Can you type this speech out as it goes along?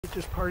Get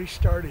this party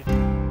started.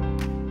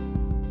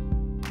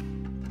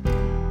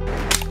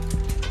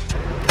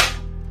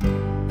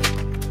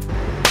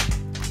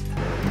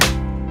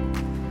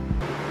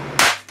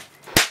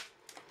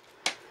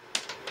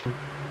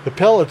 The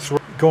pellets were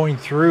going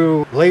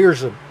through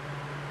layers of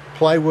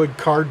plywood,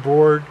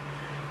 cardboard,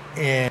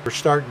 and we're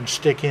starting to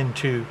stick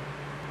into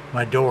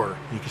my door.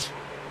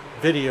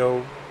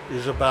 Video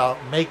is about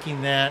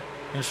making that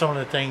and some of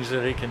the things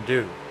that it can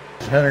do.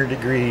 It's 100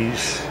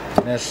 degrees,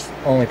 and that's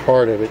only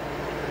part of it.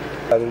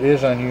 But it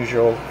is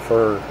unusual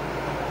for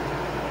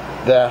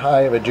that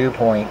high of a dew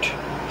point.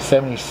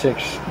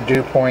 76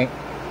 dew point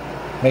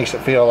makes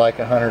it feel like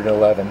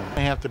 111. I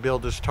have to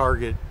build this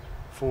target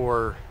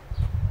for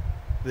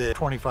the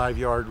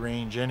 25-yard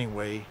range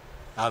anyway,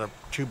 out of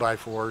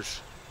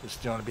 2x4s. It's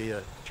going to be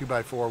a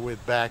 2x4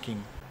 with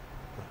backing.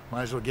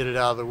 Might as well get it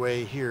out of the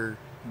way here.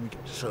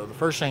 So the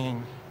first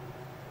thing,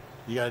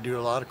 you got to do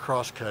a lot of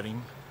cross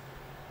cutting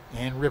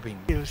and ripping.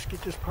 Let's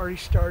get this party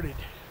started.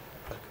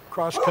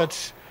 Cross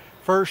cuts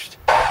first.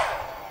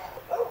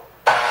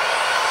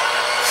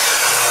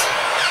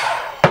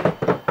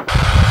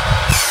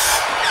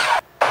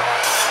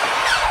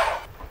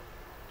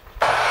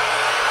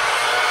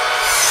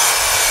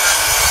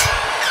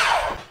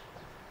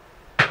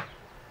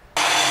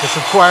 This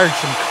required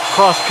some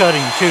cross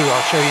cutting too.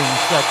 I'll show you in a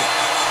second.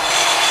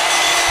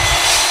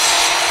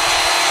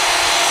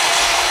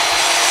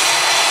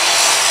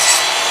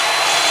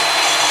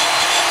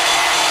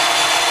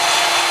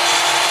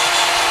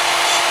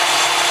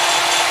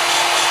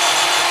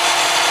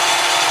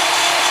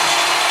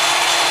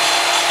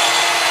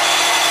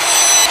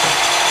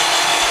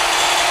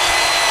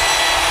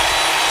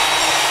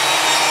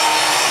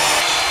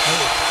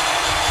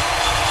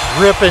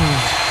 Ripping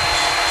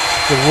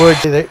the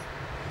wood.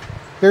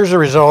 Here's the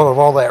result of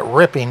all that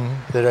ripping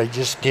that I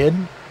just did.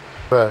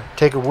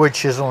 Take a wood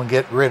chisel and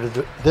get rid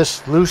of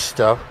this loose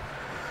stuff,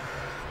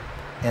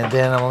 and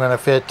then I'm going to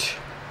fit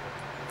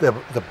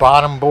the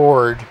bottom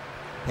board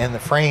and the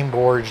frame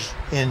boards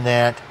in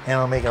that, and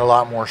it'll make it a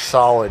lot more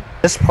solid.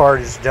 This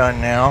part is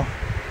done now.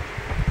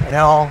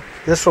 Now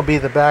this will be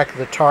the back of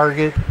the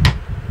target.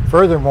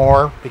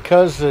 Furthermore,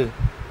 because the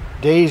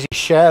daisy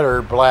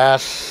shatter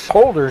blasts,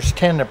 holders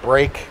tend to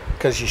break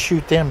because you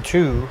shoot them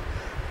too.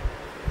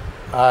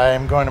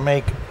 I'm going to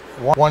make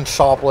one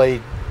saw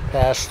blade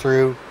pass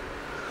through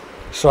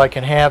so I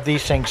can have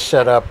these things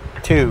set up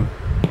too.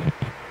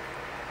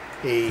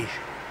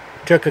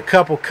 Took a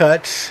couple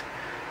cuts,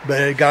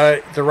 but it got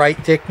it the right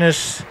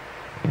thickness,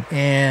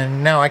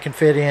 and now I can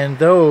fit in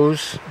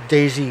those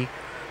daisy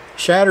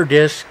shatter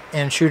discs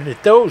and shoot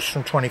at those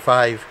from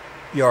 25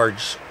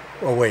 yards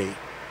away.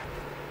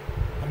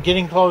 I'm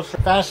getting close to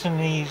fastening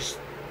these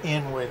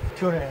in with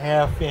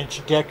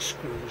 2.5-inch deck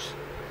screws.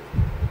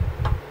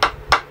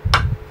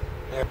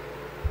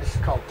 This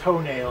is called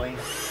toe nailing.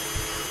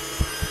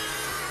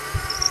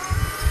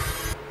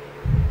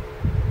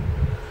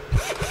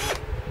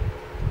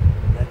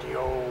 Got the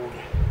old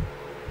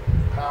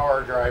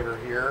power driver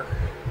here.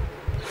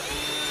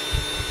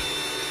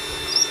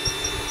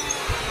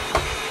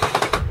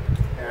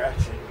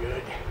 That's in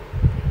good.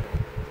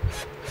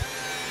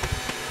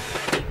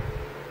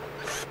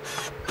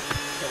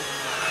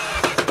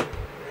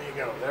 There you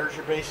go. There's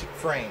your basic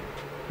frame.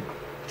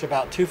 It's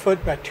about 2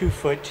 foot by 2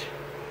 foot,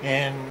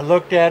 and I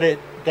looked at it.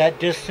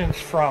 That distance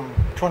from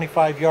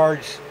 25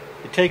 yards,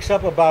 it takes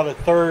up about a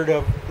third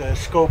of the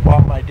scope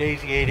on my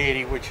Daisy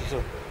 880, which is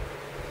a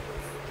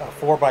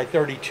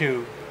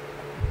 4x32.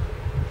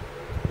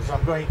 So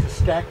I'm going to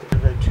stack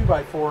the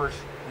 2x4s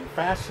and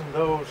fasten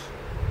those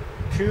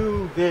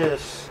to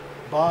this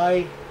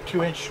by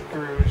 2-inch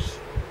screws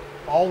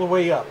all the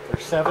way up.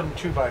 There's 7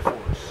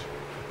 2x4s.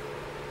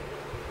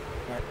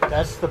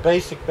 That's the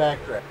basic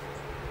backdraft.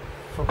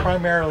 For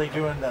primarily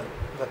doing the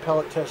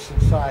pellet test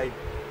inside,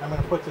 I'm going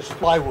to put this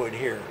plywood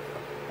here,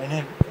 and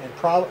then in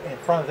front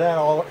of that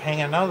I'll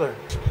hang another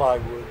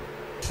plywood.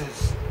 This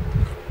is,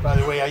 by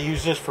the way, I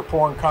use this for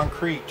pouring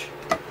concrete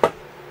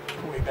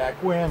way back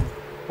when,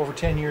 over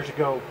 10 years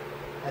ago.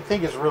 I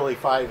think it's really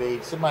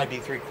 5/8. It might be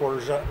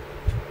 3/4 up,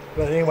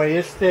 but anyway,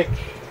 it's thick.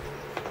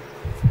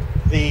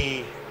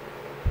 The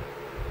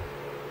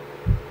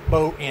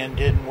boat end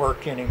didn't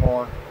work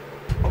anymore.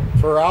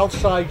 For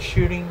outside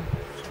shooting,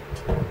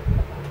 the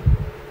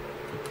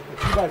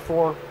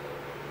 2x4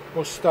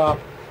 will stop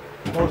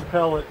most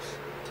pellets.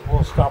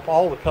 Will stop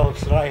all the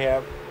pellets that I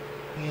have.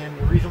 And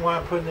the reason why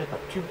I'm putting the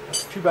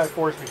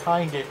 2x4s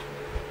behind it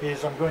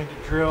is I'm going to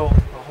drill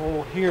a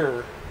hole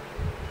here,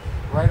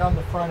 right on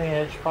the front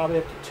edge. Probably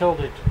have to tilt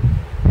it,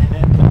 and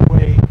then that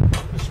way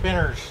the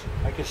spinners,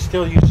 I could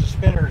still use the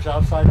spinners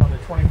outside on the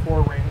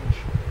 24 range.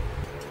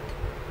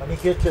 Let me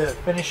get to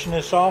finishing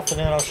this off, and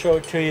then I'll show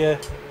it to you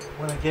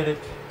when I get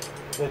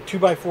the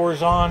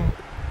 2x4s on.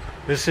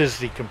 This is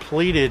the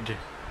completed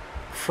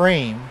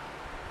frame.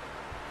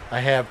 I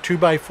have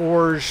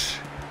 2x4s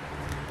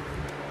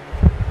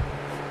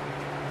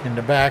in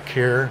the back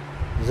here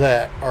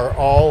that are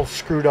all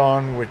screwed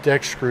on with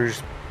deck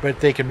screws, but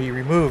they can be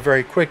removed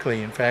very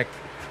quickly. In fact,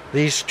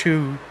 these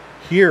two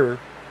here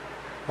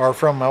are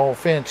from my old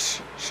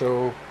fence,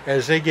 so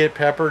as they get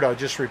peppered, I'll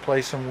just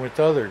replace them with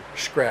other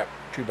scrap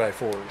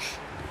 2x4s.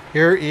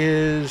 Here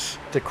is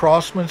the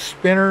Crosman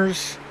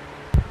spinners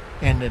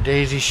and the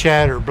Daisy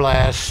Shatter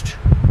Blast.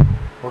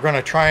 We're going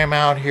to try them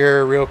out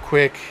here real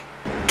quick.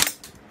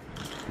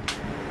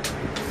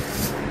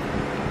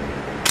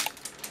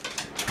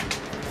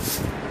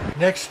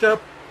 Next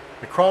up,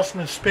 the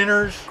Crosman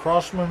spinners,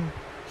 Crosman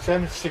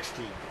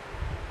 760.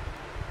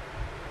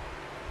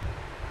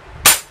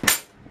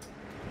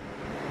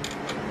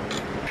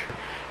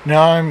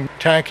 Now I'm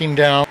tacking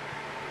down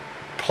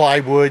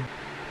plywood.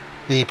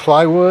 The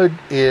plywood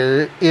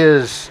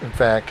is in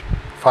fact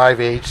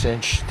 5/8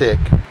 inch thick.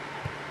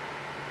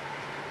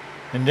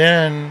 And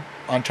then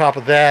on top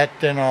of that,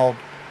 then I'll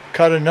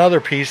cut another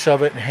piece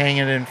of it and hang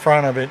it in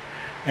front of it,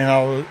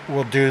 and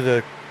we'll do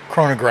the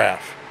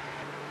chronograph.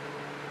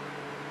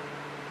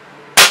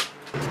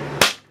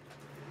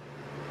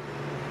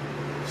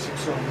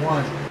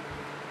 One.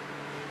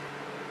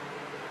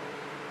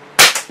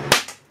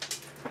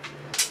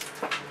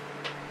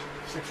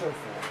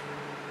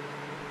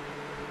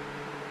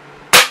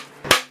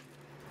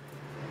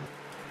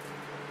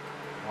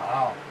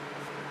 Wow.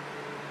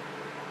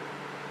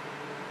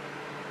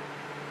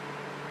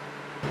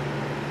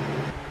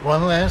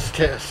 One last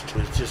test. I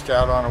was just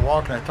out on a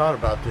walk and I thought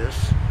about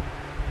this.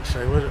 I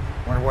say, wonder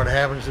what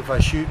happens if I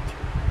shoot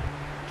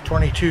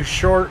 22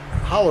 short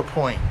hollow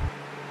point.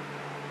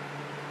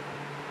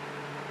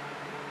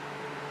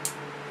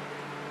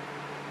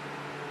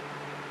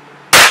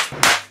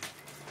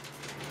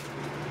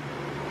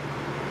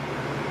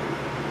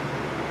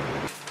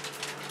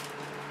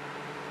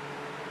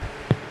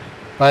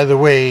 By the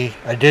way,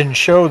 I didn't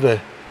show the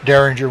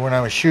Derringer when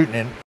I was shooting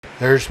it.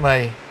 There's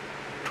my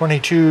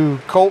 22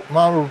 Colt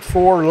Model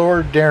 4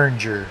 Lord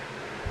Derringer.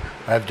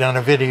 I've done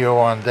a video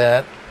on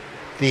that.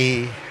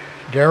 The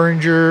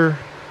Derringer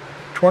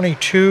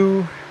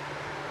 22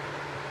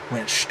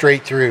 went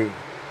straight through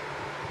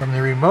from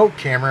the remote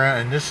camera,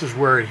 and this is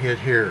where it hit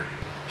here.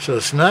 So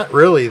it's not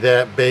really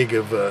that big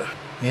of a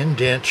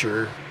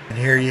indenture, and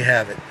here you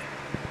have it.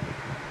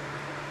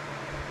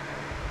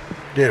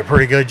 Did a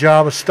pretty good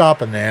job of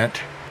stopping that.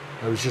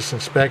 I was just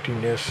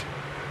inspecting this.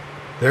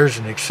 There's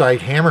an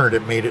Excite hammer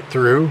that made it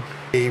through.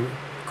 The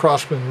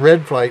Crosman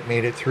Red Flight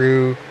made it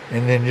through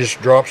and then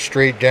just dropped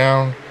straight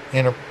down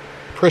in a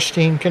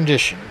pristine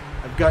condition.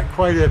 I've got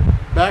quite a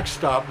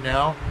backstop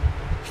now.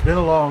 It's been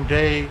a long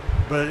day,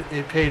 but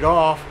it paid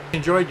off. I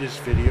enjoyed this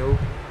video.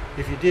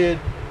 If you did,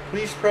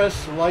 please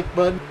press the like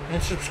button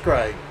and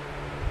subscribe.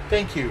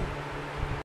 Thank you.